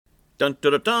Dun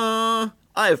dun dun dun!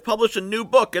 I have published a new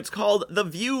book. It's called The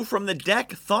View from the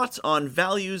Deck, Thoughts on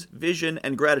Values, Vision,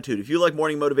 and Gratitude. If you like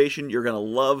morning motivation, you're going to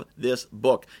love this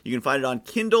book. You can find it on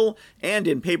Kindle and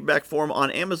in paperback form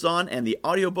on Amazon, and the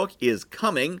audiobook is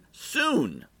coming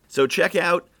soon. So check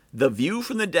out The View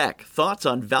from the Deck, Thoughts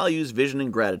on Values, Vision,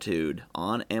 and Gratitude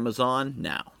on Amazon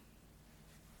now.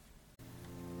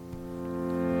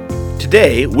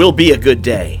 Today will be a good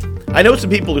day. I know some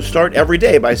people who start every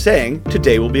day by saying,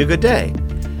 today will be a good day.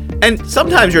 And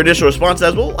sometimes your initial response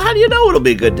is, well, how do you know it'll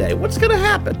be a good day? What's going to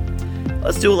happen?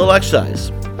 Let's do a little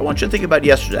exercise. I want you to think about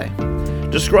yesterday.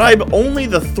 Describe only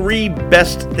the 3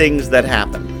 best things that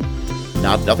happened.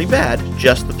 Nothing bad,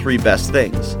 just the 3 best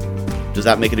things. Does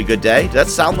that make it a good day? Does that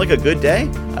sound like a good day?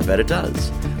 I bet it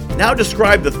does. Now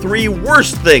describe the 3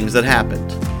 worst things that happened.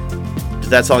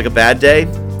 Does that sound like a bad day?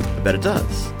 I bet it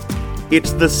does.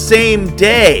 It's the same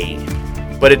day,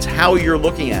 but it's how you're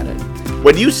looking at it.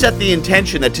 When you set the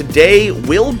intention that today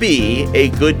will be a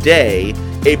good day,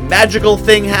 a magical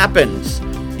thing happens.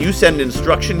 You send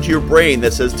instruction to your brain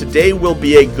that says, today will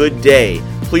be a good day.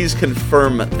 Please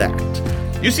confirm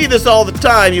that. You see this all the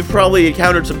time. You've probably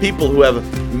encountered some people who have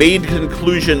made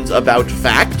conclusions about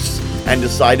facts and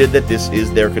decided that this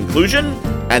is their conclusion,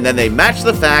 and then they match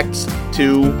the facts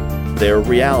to their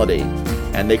reality,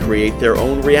 and they create their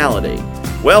own reality.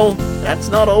 Well, that's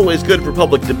not always good for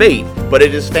public debate, but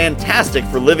it is fantastic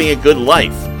for living a good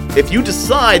life. If you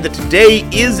decide that today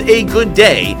is a good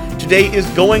day, today is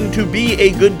going to be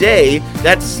a good day,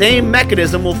 that same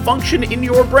mechanism will function in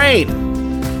your brain.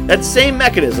 That same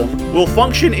mechanism will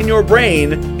function in your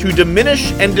brain to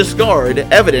diminish and discard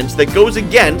evidence that goes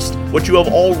against what you have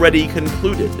already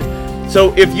concluded.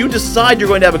 So if you decide you're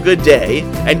going to have a good day,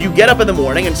 and you get up in the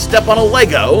morning and step on a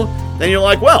Lego, then you're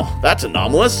like, well, that's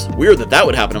anomalous. Weird that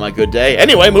would happen on my good day.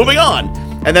 Anyway, moving on.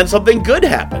 And then something good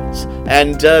happens.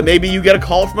 And maybe you get a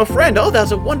call from a friend. Oh,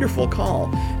 that's a wonderful call.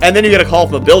 And then you get a call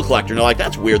from a bill collector. And you're like,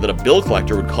 that's weird that a bill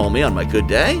collector would call me on my good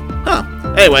day. Huh.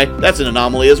 Anyway, that's an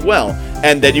anomaly as well.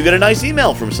 And then you get a nice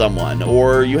email from someone.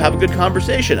 Or you have a good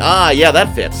conversation. Ah, yeah,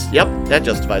 that fits. Yep, that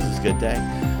justifies this good day.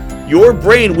 Your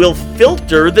brain will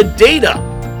filter the data.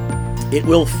 It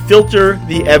will filter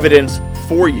the evidence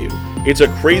for you. It's a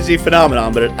crazy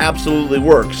phenomenon, but it absolutely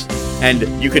works. And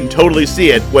you can totally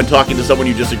see it when talking to someone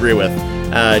you disagree with.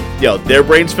 Their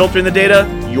brain's filtering the data,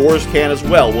 yours can as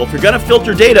well. Well, if you're going to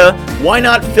filter data, why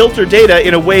not filter data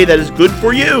in a way that is good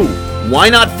for you? Why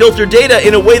not filter data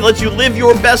in a way that lets you live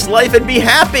your best life and be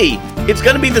happy? It's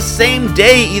going to be the same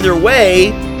day either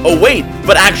way. Oh wait,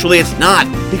 but actually it's not.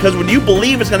 Because when you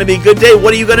believe it's going to be a good day,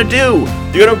 what are you going to do?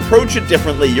 You're going to approach it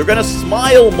differently. You're going to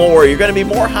smile more. You're going to be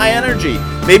more high energy.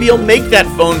 Maybe you'll make that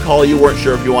phone call you weren't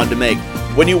sure if you wanted to make.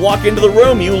 When you walk into the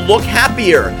room, you look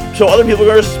happier. So other people are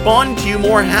going to respond to you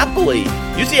more happily.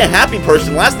 You see a happy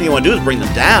person, the last thing you want to do is bring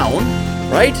them down,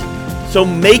 right? So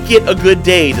make it a good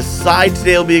day. Decide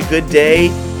today will be a good day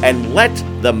and let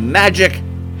the magic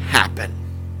happen.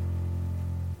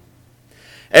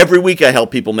 Every week I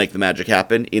help people make the magic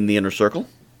happen in the inner circle.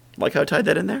 Like how I tied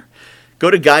that in there?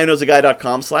 Go to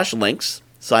guywhoknowsaguy.com/links.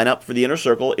 Sign up for the Inner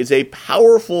Circle. It's a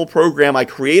powerful program. I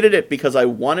created it because I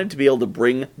wanted to be able to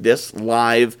bring this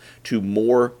live to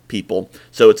more people.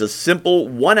 So it's a simple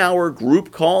 1-hour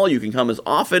group call. You can come as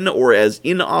often or as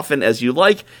inoften as you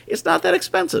like. It's not that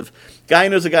expensive.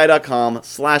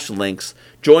 guywhoknowsaguy.com/links.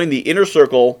 Join the Inner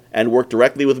Circle and work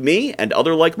directly with me and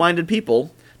other like-minded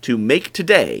people to make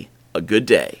today a good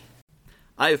day.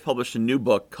 I have published a new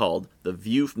book called The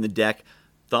View from the Deck,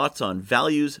 Thoughts on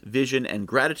Values, Vision, and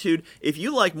Gratitude. If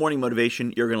you like morning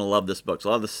motivation, you're going to love this book. It's a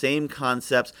lot of the same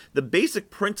concepts. The basic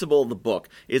principle of the book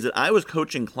is that I was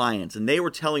coaching clients, and they were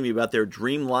telling me about their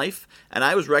dream life, and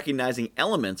I was recognizing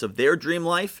elements of their dream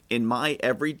life in my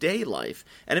everyday life.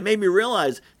 And it made me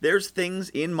realize there's things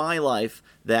in my life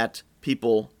that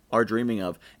people are dreaming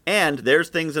of. And there's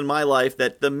things in my life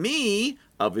that the me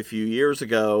of a few years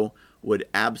ago would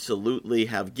absolutely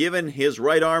have given his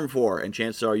right arm for, and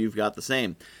chances are you've got the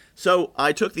same. So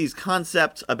I took these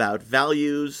concepts about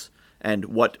values and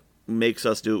what makes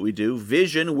us do what we do,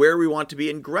 vision, where we want to be,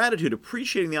 and gratitude,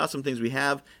 appreciating the awesome things we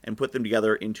have, and put them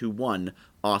together into one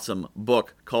awesome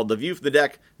book called The View from the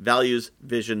Deck, Values,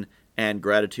 Vision, and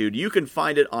Gratitude. You can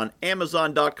find it on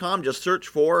Amazon.com. Just search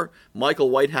for Michael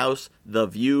Whitehouse, The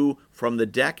View from the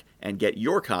Deck, and get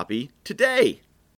your copy today.